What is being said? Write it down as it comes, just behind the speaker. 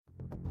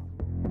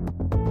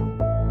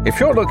If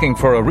you're looking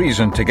for a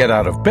reason to get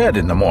out of bed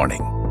in the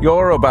morning,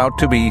 you're about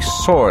to be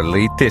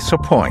sorely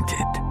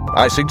disappointed.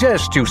 I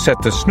suggest you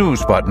set the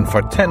snooze button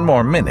for 10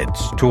 more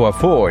minutes to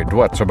avoid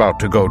what's about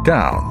to go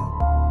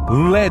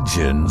down.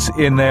 Legends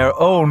in their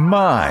own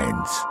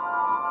minds.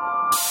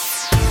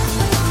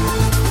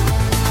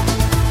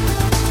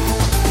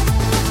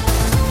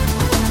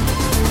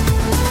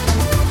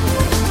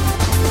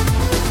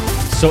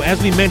 So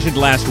as we mentioned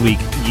last week,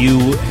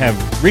 you have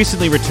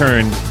recently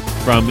returned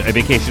from a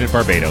vacation at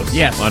Barbados.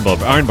 Yes. On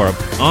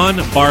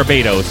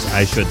Barbados,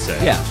 I should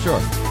say. Yeah, sure.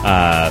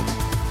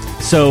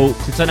 So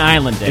It's an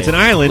island, Dave. It's an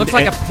island. Looks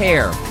like a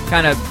pear,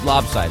 kind of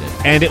lopsided.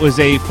 and it was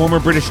a former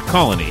British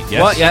colony,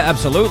 yes? Well, yeah,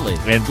 absolutely.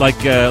 And like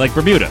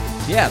Bermuda.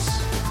 Yes.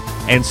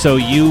 And so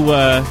you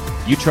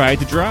tried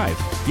to drive.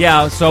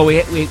 Yeah, so we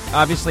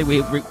obviously,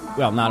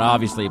 well, not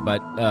obviously, but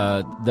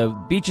the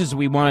beaches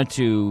we wanted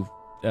to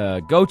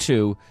go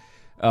to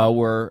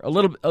were a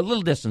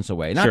little distance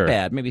away. Not Sure.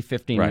 bad, maybe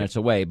 15 Right. minutes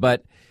away,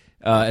 but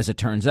as it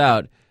turns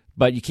out,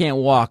 but you can't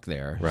walk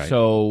there. Right.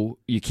 So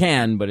you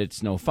can, but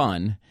it's no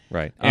fun.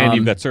 Right. And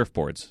you've got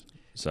surfboards.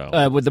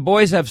 So With the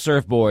boys have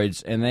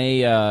surfboards, and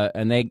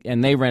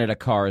they rented a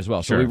car as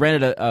well. So Sure. we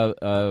rented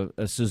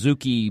a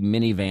Suzuki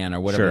minivan or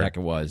whatever Sure. the heck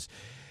it was.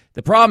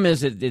 The problem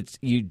is it's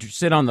you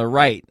sit on the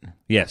right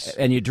yes.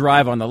 and you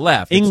drive on the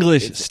left.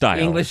 English style.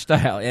 English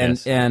style, and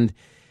Yes. and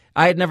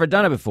I had never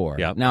done it before.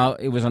 Yep. Now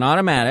it was an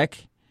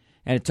automatic,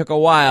 and it took a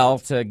while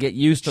to get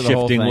used to the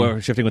whole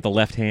thing. Shifting with the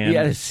left hand.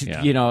 Yes,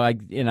 Yeah. you know,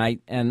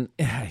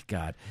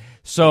 God.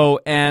 So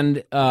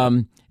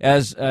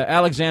as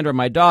Alexandra,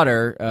 my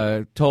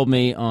daughter, told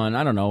me on,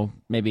 I don't know,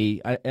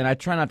 maybe, and I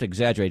try not to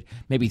exaggerate,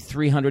 maybe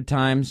 300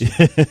 times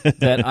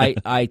that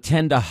I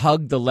tend to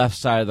hug the left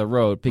side of the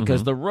road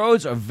because the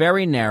roads are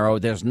very narrow.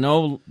 There are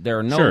no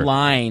Sure.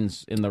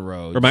 lines in the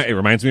roads. It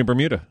reminds me of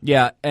Bermuda.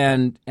 Yeah,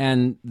 and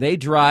they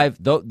drive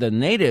the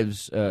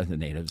natives,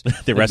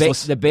 the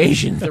restless? the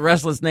Bayesian, the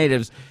restless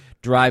natives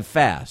drive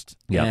fast.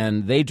 Yep.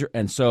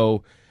 and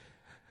so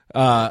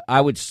I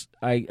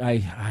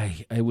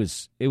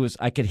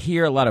could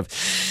hear a lot of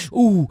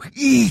ooh,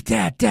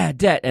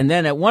 dat, and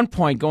then at one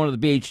point going to the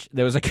beach,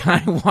 there was a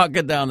guy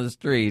walking down the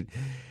street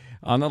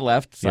on the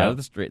left side Yep. of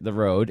the street, the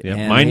road, Yep.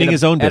 and Minding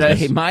his own business.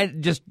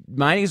 just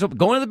minding his own,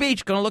 going to the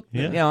beach, going to look,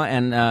 Yeah.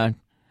 and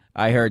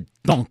I heard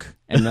thunk,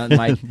 and then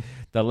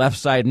the left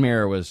side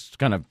mirror was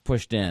kind of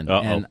pushed in,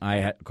 Uh-oh. and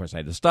of course I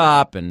had to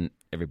stop, and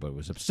everybody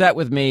was upset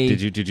with me.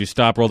 Did you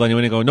stop, roll down your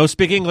window, and go, no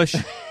speak English?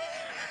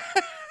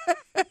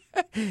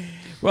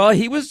 Well,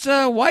 he was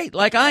white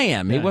like I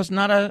am. He was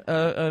not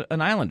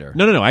an islander.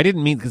 No. I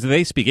didn't mean because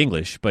they speak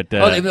English, but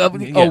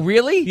Oh,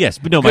 really? Yes,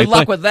 but no. Good my luck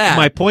point, with that.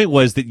 My point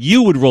was that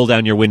you would roll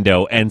down your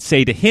window and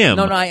say to him,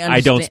 No, I don't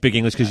understand. speak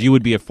English," because you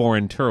would be a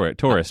foreign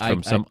tourist I-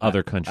 from some I-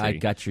 other country. I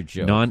got your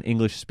joke.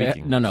 Non-English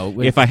speaking.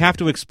 no. If I have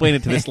to explain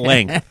it to this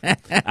length,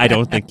 I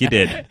don't think you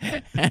did.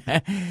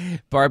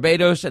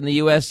 Barbados and the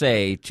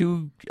USA,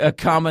 a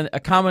common.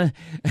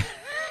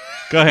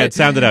 Go ahead,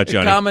 sound it out,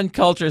 Johnny. Common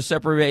culture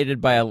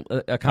separated by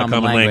a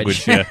common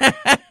language. Yeah.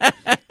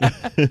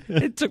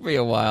 It took me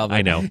a while. But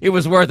I know. It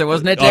was worth it,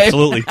 wasn't it, Dave?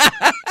 Absolutely.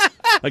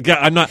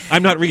 I'm not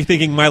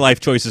rethinking my life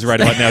choices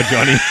right about now,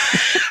 Johnny.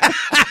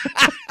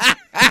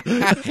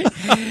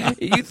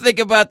 You think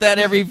about that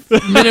every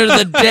minute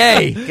of the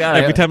day. God,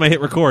 Every time I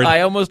hit record.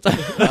 I almost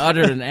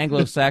uttered an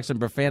Anglo-Saxon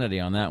profanity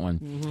on that one.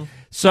 Mm-hmm.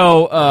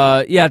 So,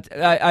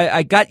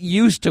 I got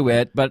used to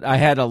it, but I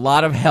had a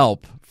lot of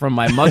help from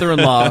my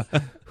mother-in-law,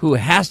 who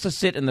has to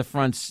sit in the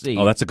front seat.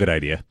 Oh, that's a good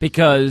idea.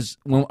 Because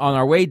on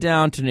our way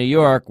down to New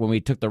York, when we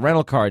took the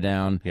rental car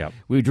down, Yep.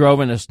 we drove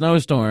in a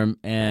snowstorm,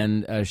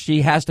 and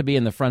she has to be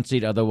in the front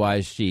seat,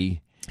 otherwise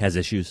she Has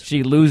issues.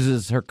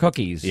 loses her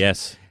cookies.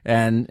 Yes.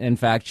 And, in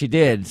fact, she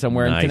did,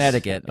 somewhere Nice. in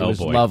Connecticut. It Oh, was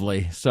boy.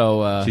 lovely.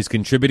 So She's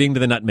contributing to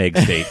the nutmeg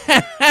state.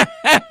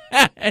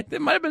 there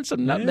might have been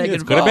some nutmeg It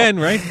involved. could have been,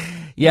 right?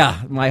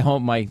 Yeah,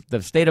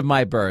 the state of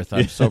my birth.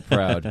 I'm so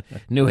proud.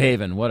 New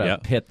Haven, what a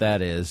Yep. pit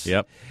that is.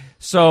 Yep.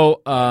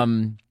 So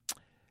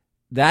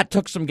that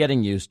took some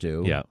getting used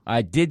to. Yep.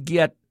 I did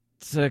get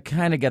to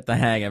kind of get the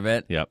hang of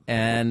it. Yep.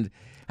 And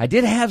I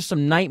did have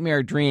some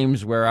nightmare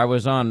dreams where I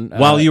was on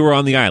While you were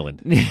on the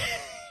island.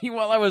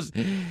 while I was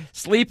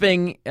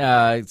sleeping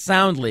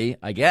soundly,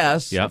 I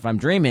guess, Yep. if I'm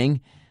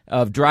dreaming,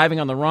 of driving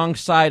on the wrong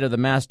side of the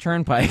Mass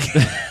Turnpike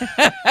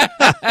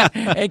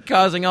and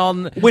causing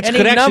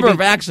any number of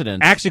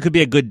accidents. Actually, could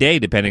be a good day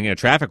depending on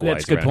traffic-wise.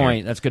 That's a good around point.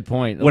 here. That's a good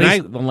point. At When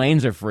least the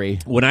lanes are free.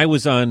 When I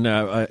was on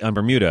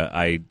Bermuda,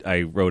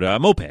 I rode a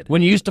moped.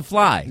 When you used to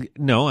fly.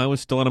 No, I was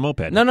still on a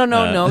moped.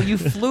 No. You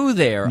flew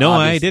there. No,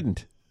 I obviously.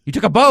 didn't. You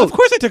took a boat. Of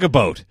course, I took a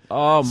boat.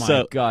 Oh my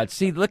So- God!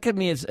 See, look at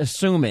me as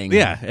assuming.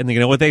 Yeah, and you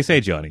know what they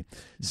say, Johnny.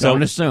 So,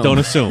 Don't assume. Don't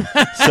assume.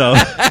 So,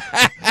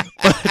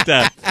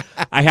 but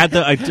I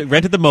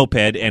rented the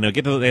moped, and I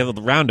get to the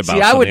roundabout.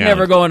 See, I would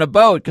never go on a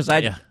boat because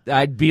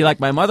I'd be like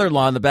my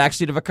mother-in-law in the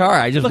backseat of a car.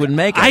 I just wouldn't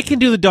make it. I can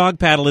do the dog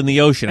paddle in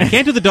the ocean. I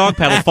can't do the dog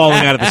paddle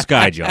falling out of the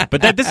sky, John.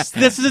 But this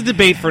is a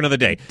debate for another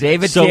day.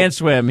 David can't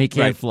swim. He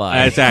can't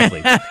fly.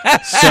 Exactly.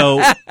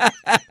 So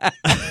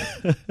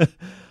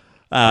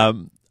I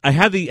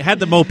had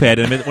the moped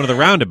and I'm at one of the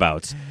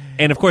roundabouts.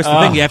 And, of course, the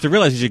thing you have to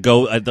realize is you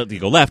go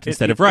left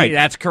instead of right.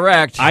 That's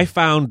correct. I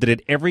found that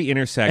at every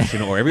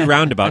intersection or every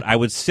roundabout, I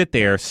would sit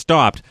there,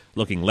 stopped,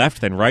 looking left,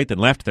 then right, then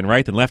left, then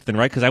right, then left, then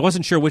right, because I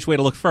wasn't sure which way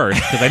to look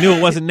first, because I knew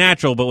it wasn't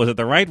natural, but was it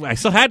the right way? I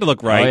still had to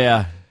look right. Oh,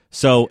 yeah.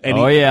 So, and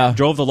he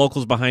drove the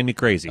locals behind me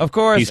crazy. Of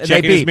course. He's and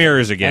checking they his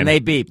mirrors again. And they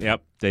beep.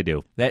 Yep, they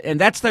do. And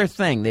that's their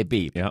thing. They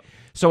beep. Yep.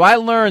 So I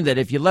learned that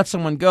if you let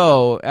someone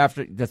go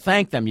after to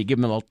thank them, you give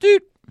them a little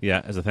toot.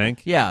 Yeah, as a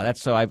thank? Yeah,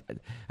 that's so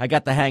I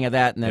got the hang of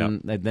that,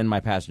 and then my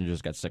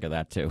passengers got sick of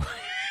that too.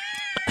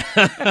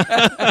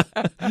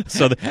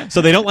 So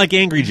they don't like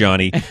Angry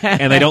Johnny,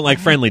 and they don't like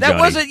Friendly Johnny. That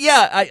wasn't.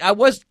 Yeah, I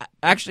was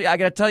actually. I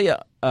got to tell you,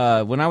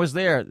 when I was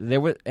there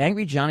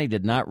Angry Johnny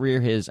did not rear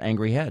his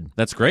angry head.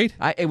 That's great.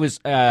 It was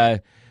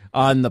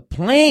on the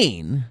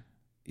plane.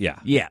 Yeah.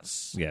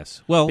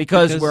 Yes. Well,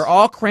 because we're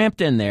all cramped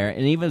in there,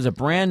 and even as a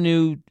brand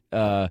new,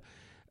 I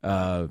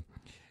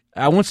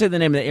won't say the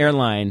name of the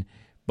airline.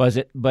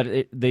 The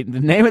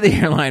name of the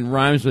airline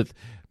rhymes with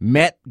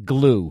Met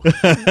Glue.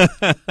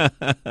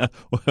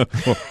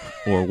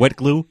 or Wet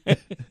Glue.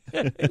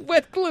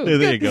 Wet Glue. Yeah,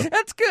 there you go.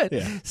 That's good.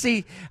 Yeah.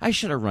 See, I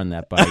should have run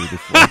that by you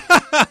before.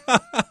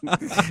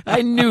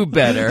 I knew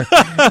better.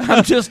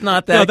 I'm just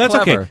not that that's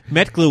clever. okay.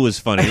 Met Glue is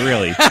funny,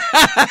 really.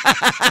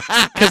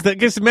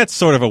 Because Met's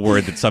sort of a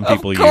word that some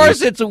people use. Of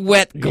course it's a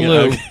wet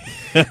glue.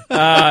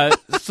 Yeah.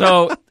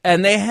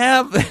 And they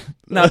have...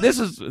 Now, this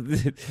is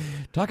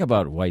talk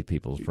about white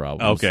people's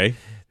problems. Okay,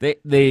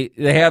 they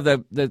have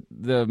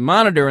the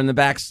monitor in the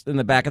back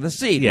of the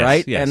seat, yes,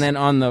 right? yes. And then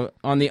on the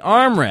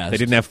armrest, they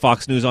didn't have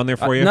Fox News on there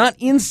for you. Not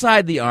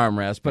inside the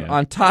armrest, but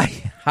on top.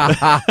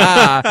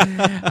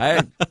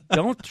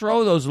 Don't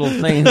throw those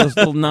little things, those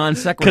little non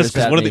sequiturs.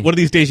 Because one of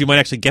these days you might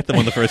actually get them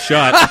on the first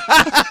shot.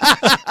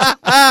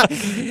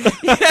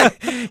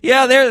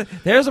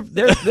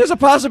 There's a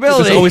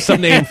possibility. There's always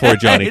some name for it,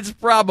 Johnny. It's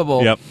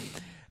probable. Yep.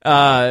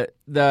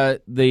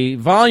 The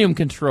volume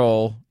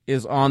control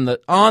is on the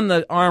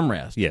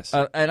armrest. Yes.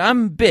 And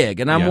I'm big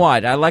and I'm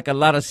wide. I like a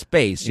lot of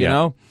space, you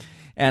know?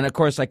 And of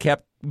course I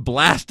kept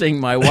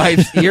blasting my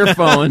wife's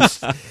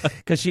earphones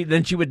because she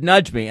would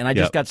nudge me, and I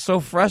just got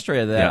so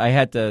frustrated that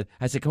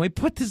I said, can we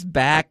put this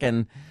back?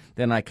 And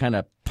then I kind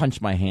of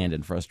punched my hand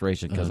in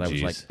frustration because I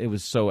was like, it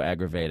was so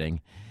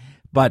aggravating.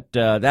 But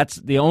that's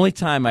the only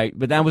time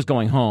but that was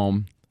going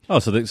home. Oh,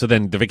 so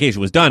then the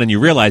vacation was done, and you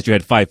realized you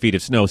had 5 feet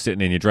of snow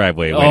sitting in your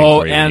driveway waiting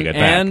for you when you got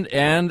back.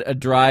 And a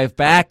drive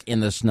back in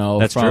the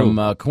snow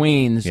from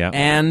Queens. Yep.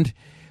 And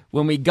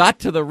when we got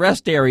to the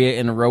rest area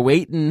in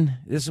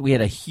Rowayton, we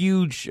had a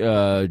huge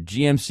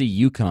GMC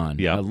Yukon,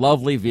 a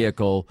lovely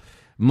vehicle,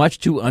 much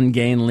too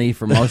ungainly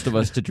for most of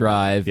us to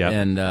drive.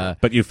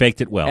 But you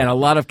faked it well. And a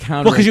lot of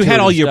counterintuitive because you had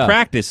all your stuff.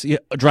 practice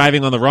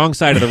driving on the wrong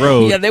side of the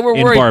road they were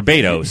in worried.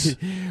 Barbados.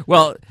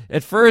 Well,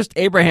 at first,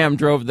 Abraham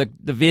drove the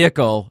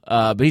vehicle,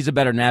 but he's a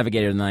better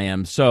navigator than I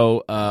am.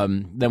 So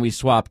then we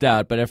swapped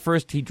out. But at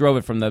first, he drove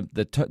it from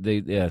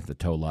the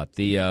tow lot,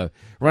 the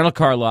rental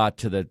car lot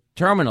to the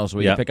terminals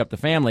where you pick up the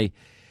family.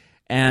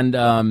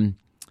 And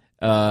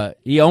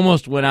he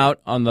almost went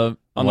out on the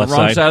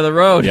wrong side of the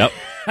road. Yep.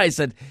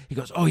 He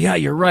goes, oh, yeah,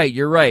 you're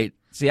right.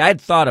 See, I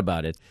had thought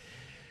about it.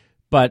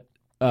 But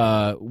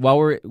while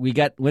we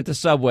went to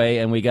Subway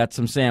and we got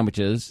some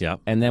sandwiches.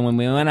 Yep. And then when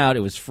we went out, it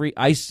was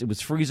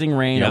freezing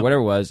rain or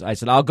whatever it was. I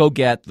said, I'll go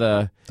get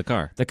the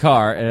car.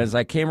 And as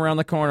I came around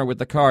the corner with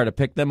the car to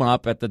pick them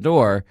up at the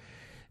door,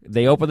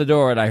 they opened the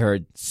door and I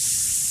heard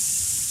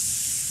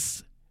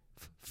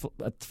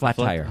flat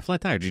tire. A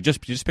flat tire. Did you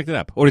just picked it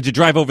up, or did you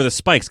drive over the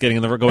spikes, going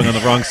on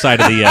the wrong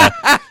side of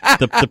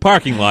the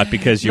parking lot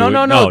because you?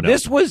 No.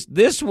 This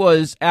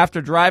was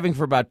after driving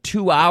for about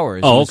 2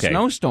 hours in a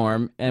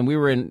snowstorm, and we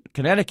were in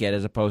Connecticut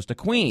as opposed to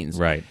Queens.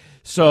 Right.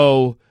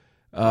 So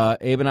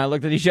Abe and I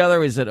looked at each other.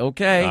 We said,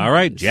 "Okay, all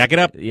right, jack it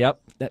up." Yep.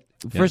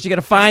 First, you got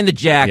to find the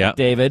jack,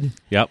 David.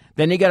 Yep.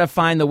 Then you got to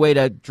find the way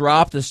to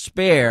drop the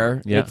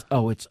spare. Yeah.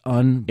 It's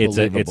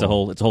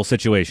unbelievable. It's a whole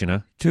situation, huh?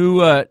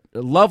 Two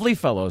lovely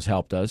fellows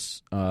helped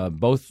us.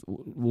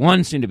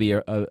 One seemed to be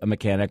a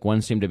mechanic.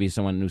 One seemed to be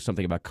someone who knew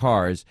something about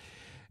cars.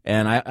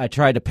 And I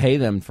tried to pay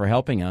them for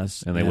helping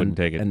us, and they wouldn't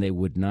take it. And they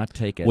would not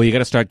take it. Well, you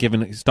got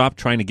to stop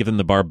trying to give them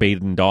the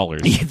Barbadian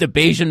dollars. The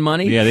Bayesian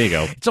money. Yeah, there you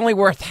go. It's only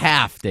worth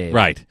half, Dave.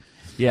 Right.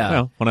 Yeah.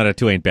 Well, 1 out of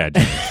 2 ain't bad.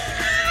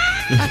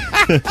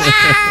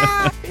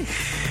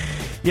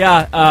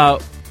 Yeah.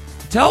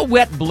 Tell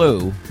Wet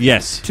Blue.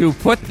 Yes. To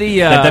put the.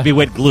 That'd be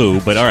Wet Glue,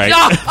 but all right.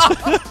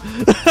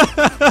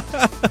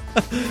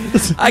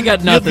 I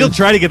got nothing. You'll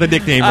try to get the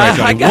nickname right,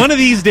 Johnny. One of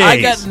these days.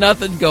 I got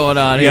nothing going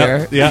on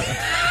here. Yeah.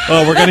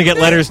 Oh, we're gonna get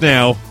letters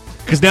now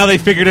because now they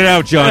figured it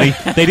out, Johnny.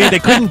 They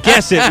couldn't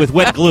guess it with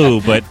Wet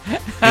Glue, but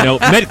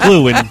Met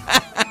Glue, and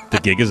the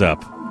gig is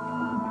up.